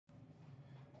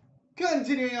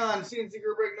Continuing on, CNC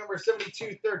Group break number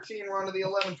 7213. We're on to the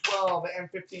 11-12 and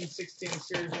 15-16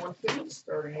 Series 1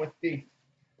 starting with the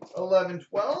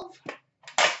 11-12.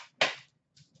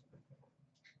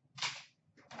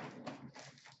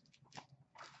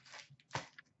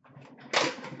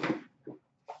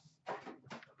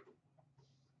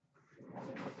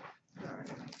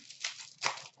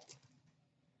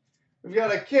 We've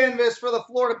got a canvas for the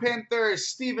Florida Panthers,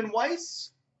 Stephen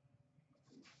Weiss.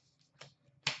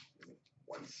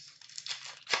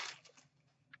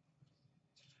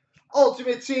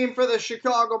 Ultimate Team for the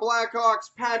Chicago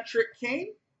Blackhawks, Patrick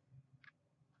Kane.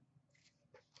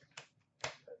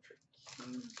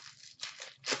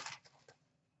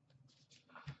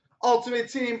 Ultimate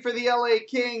Team for the LA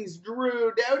Kings,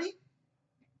 Drew Doughty.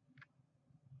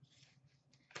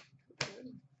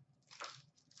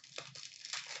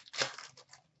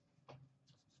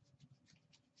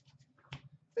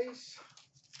 Base.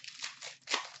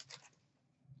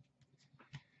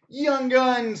 Young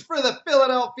Guns for the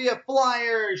Philadelphia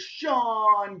Flyers,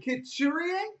 Sean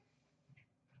Couturier.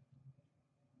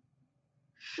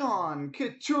 Sean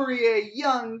Couturier,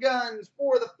 Young Guns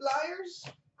for the Flyers.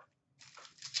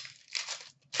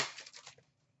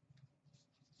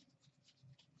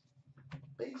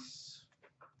 Base.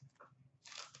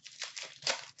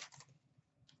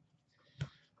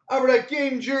 Over to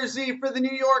game jersey for the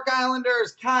New York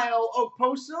Islanders, Kyle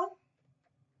Okposo.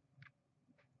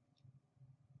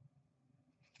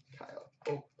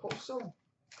 Okposo.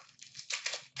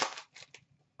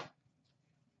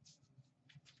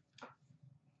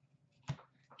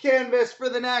 Canvas for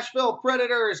the Nashville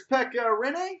Predators, Pekka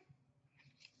Rinne.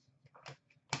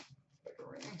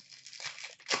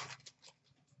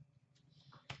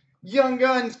 Young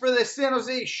Guns for the San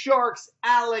Jose Sharks,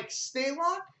 Alex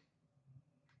Stalock.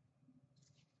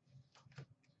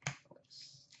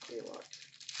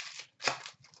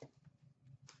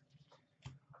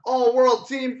 All-World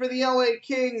Team for the LA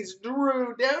Kings,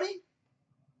 Drew Doughty.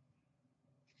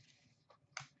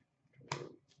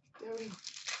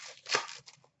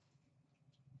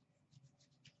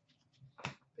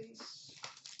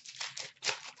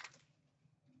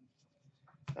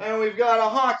 And we've got a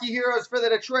Hockey Heroes for the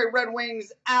Detroit Red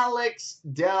Wings, Alex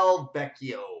Del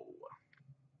Vecchio.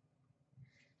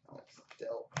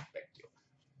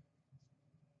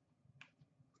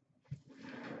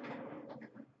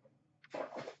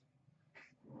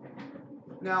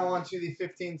 Now on to the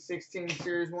 15-16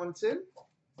 Series 1-2.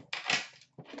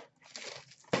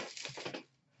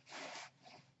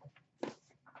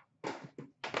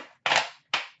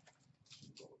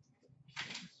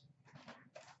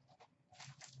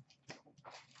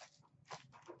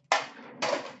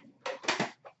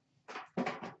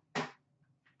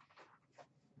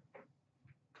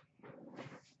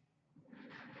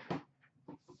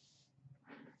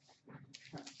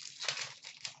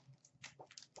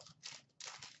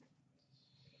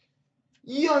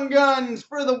 Young Guns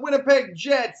for the Winnipeg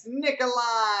Jets,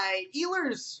 Nikolai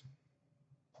Ehlers.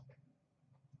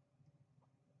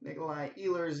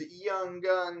 Young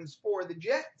Guns for the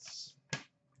Jets.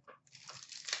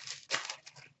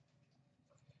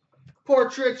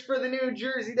 Portraits for the New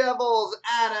Jersey Devils,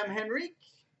 Adam Henrique.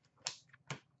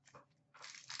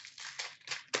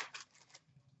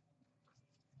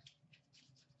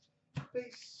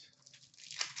 Base.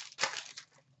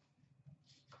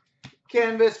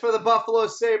 Canvas for the Buffalo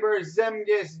Sabres,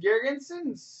 Zemgus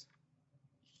Girgensons.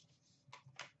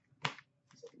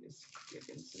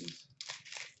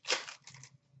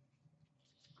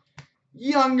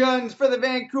 Young Guns for the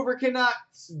Vancouver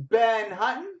Canucks, Ben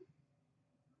Hutton.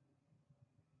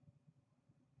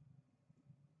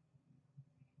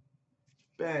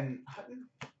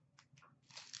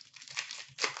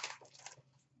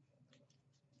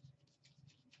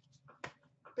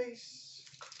 Base.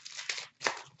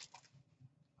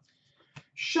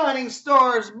 Shining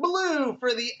Stars Blue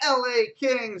for the LA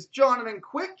Kings, Jonathan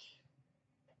Quick.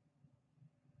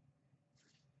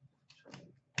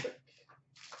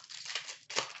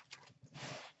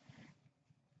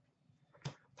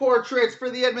 Portraits for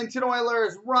the Edmonton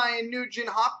Oilers, Ryan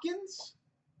Nugent-Hopkins.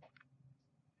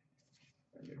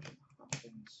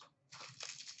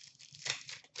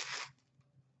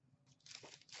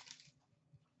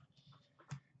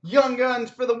 Young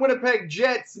Guns for the Winnipeg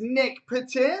Jets, Nick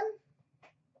Petin.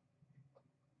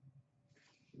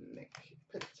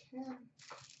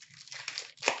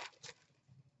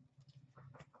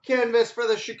 Canvas for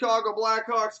the Chicago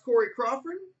Blackhawks, Corey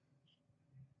Crawford.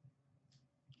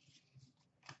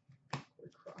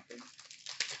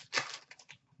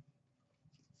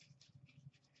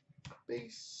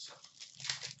 Base.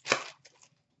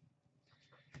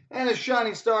 And the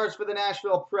Shining Stars for the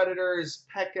Nashville Predators,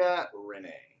 Pekka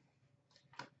Rinne.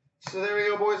 So there we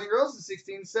go, boys and girls. The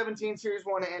 16-17 Series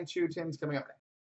 1 and 2 tins coming up next.